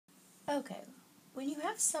Okay, when you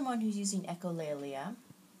have someone who's using echolalia,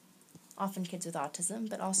 often kids with autism,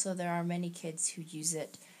 but also there are many kids who use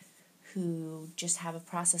it who just have a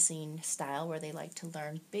processing style where they like to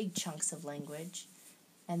learn big chunks of language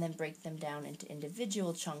and then break them down into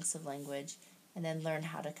individual chunks of language and then learn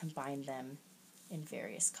how to combine them in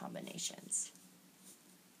various combinations.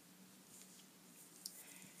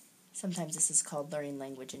 Sometimes this is called learning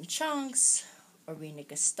language in chunks, or being a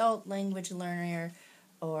Gestalt language learner,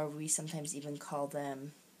 or we sometimes even call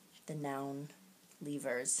them the noun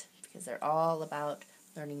levers, because they're all about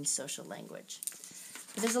learning social language.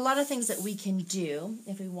 But there's a lot of things that we can do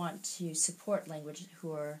if we want to support language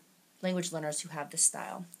learners who have this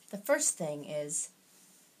style. The first thing is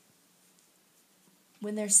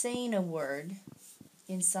when they're saying a word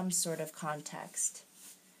in some sort of context,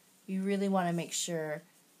 you really want to make sure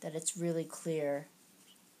that it's really clear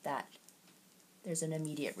that there's an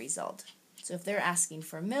immediate result. So if they're asking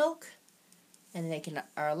for milk and they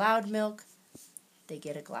are allowed milk, they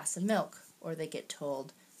get a glass of milk, or they get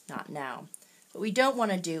told, not now. What we don't want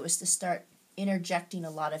to do is to start interjecting a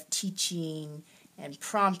lot of teaching and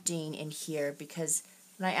prompting in here, because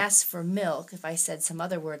when I ask for milk, if I said some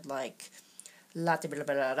other word like la blah blah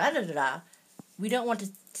blah blah blah blah, we don't want to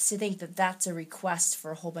think that that's a request for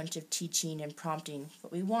a whole bunch of teaching and prompting.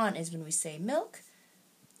 What we want is when we say milk,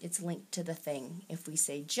 it's linked to the thing. If we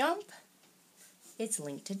say jump, it's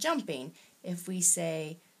linked to jumping. If we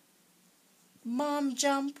say mom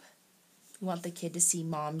jump, we want the kid to see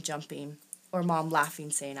mom jumping, or mom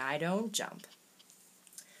laughing saying, I don't jump.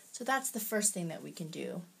 So that's the first thing that we can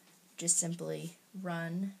do. Just simply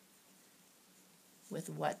run with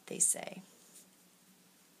what they say.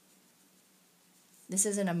 This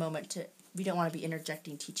isn't a moment we don't want to be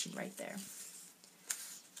interjecting teaching right there.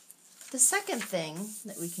 The second thing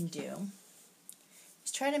that we can do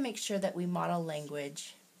is try to make sure that we model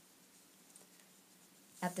language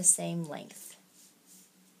at the same length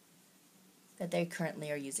that they currently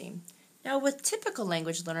are using. Now, with typical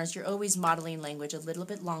language learners, you're always modeling language a little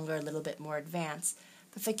bit longer, a little bit more advanced.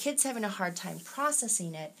 But for kids having a hard time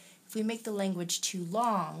processing it, if we make the language too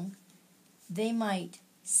long, they might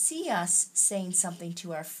see us saying something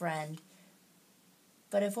to our friend,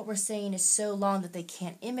 but if what we're saying is so long that they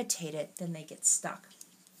can't imitate it, then they get stuck.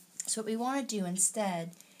 So what we want to do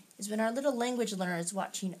instead is when our little language learner is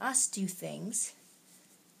watching us do things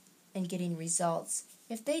and getting results,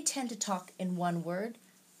 if they tend to talk in one word,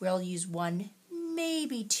 we'll use one,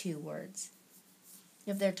 maybe two words.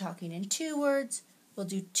 If they're talking in 2 words, we'll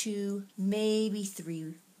do 2, maybe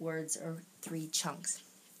 3 words or 3 chunks.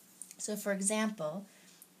 So for example,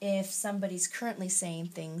 if somebody's currently saying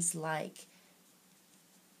things like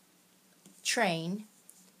train,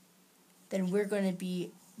 then we're going to be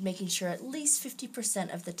making sure at least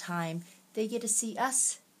 50% of the time they get to see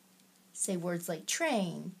us say words like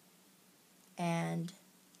train and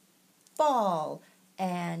ball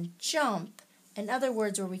and jump and other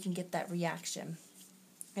words where we can get that reaction.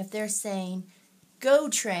 If they're saying go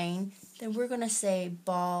train, then we're going to say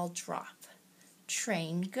ball drop,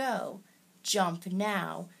 train go, jump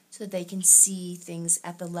now, so that they can see things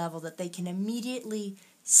at the level that they can immediately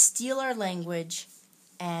steal our language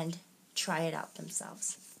and try it out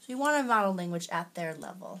themselves. So we want to model language at their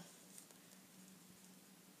level.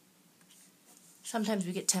 Sometimes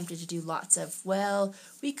we get tempted to do lots of, well,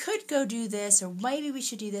 we could go do this, or maybe we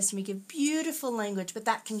should do this, and we get beautiful language, but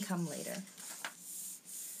that can come later.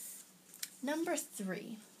 Number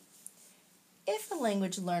 3, if a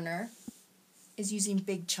language learner is using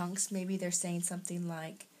big chunks, maybe they're saying something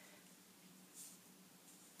like,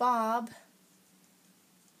 Bob,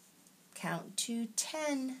 count to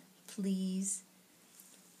 10, please.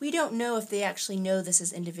 We don't know if they actually know this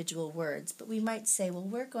as individual words, but we might say, well,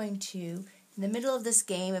 we're going to, in the middle of this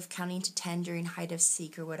game of counting to 10 during hide and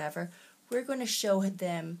seek or whatever, we're going to show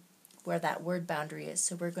them where that word boundary is.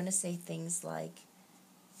 So we're going to say things like,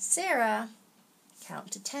 Sarah,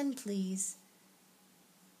 count to 10, please.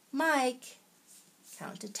 Mike,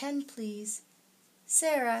 count to 10, please.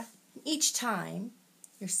 Sarah, each time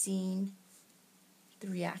you're seeing the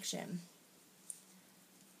reaction.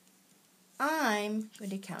 I'm going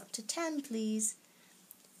to count to 10, please.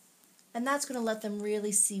 And that's going to let them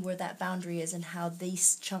really see where that boundary is and how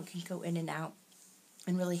this chunk can go in and out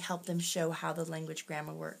and really help them show how the language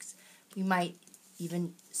grammar works. We might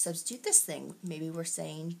even substitute this thing. Maybe we're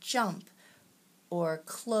saying jump or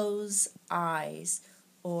close eyes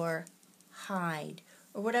or hide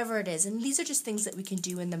or whatever it is. And these are just things that we can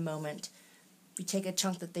do in the moment. We take a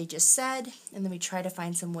chunk that they just said, and then we try to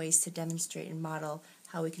find some ways to demonstrate and model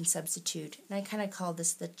how we can substitute. And I kind of call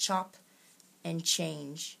this the chop and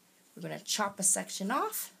change. We're going to chop a section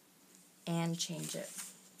off, and change it.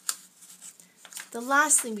 The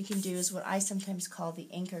last thing we can do is what I sometimes call the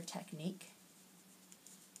anchor technique.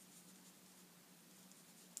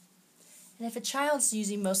 And if a child's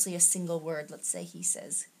using mostly a single word, let's say he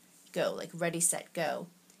says go, like ready, set, go,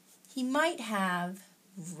 he might have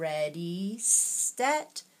ready,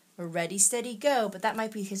 set, or ready, steady, go, but that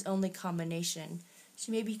might be his only combination.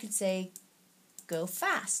 So maybe you could say go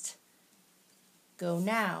fast, go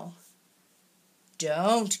now,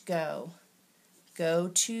 don't go, go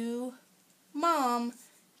to mom,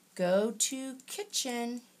 go to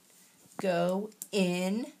kitchen, go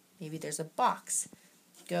in, maybe there's a box,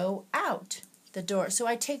 go out the door. So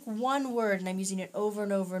I take one word and I'm using it over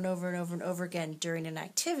and over and over and over and over again during an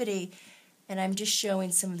activity, and I'm just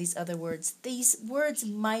showing some of these other words. These words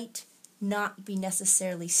might not be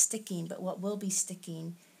necessarily sticking, but what will be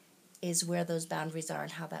sticking is where those boundaries are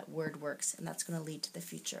and how that word works, and that's going to lead to the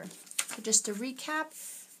future. So just to recap,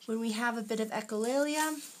 when we have a bit of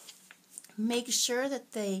echolalia, make sure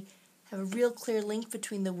that they have a real clear link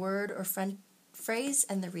between the word or phrase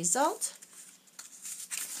and the result.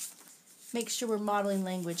 Make sure we're modeling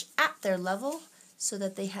language at their level so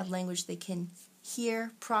that they have language they can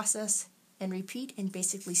hear, process, and repeat and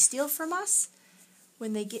basically steal from us.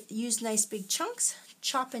 When they use nice big chunks,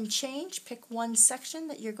 chop and change. Pick one section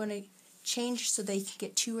that you're going to change so they can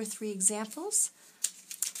get 2 or 3 examples.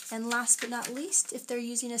 And last but not least, if they're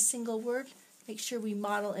using a single word, make sure we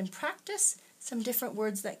model and practice some different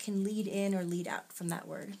words that can lead in or lead out from that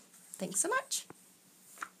word. Thanks so much.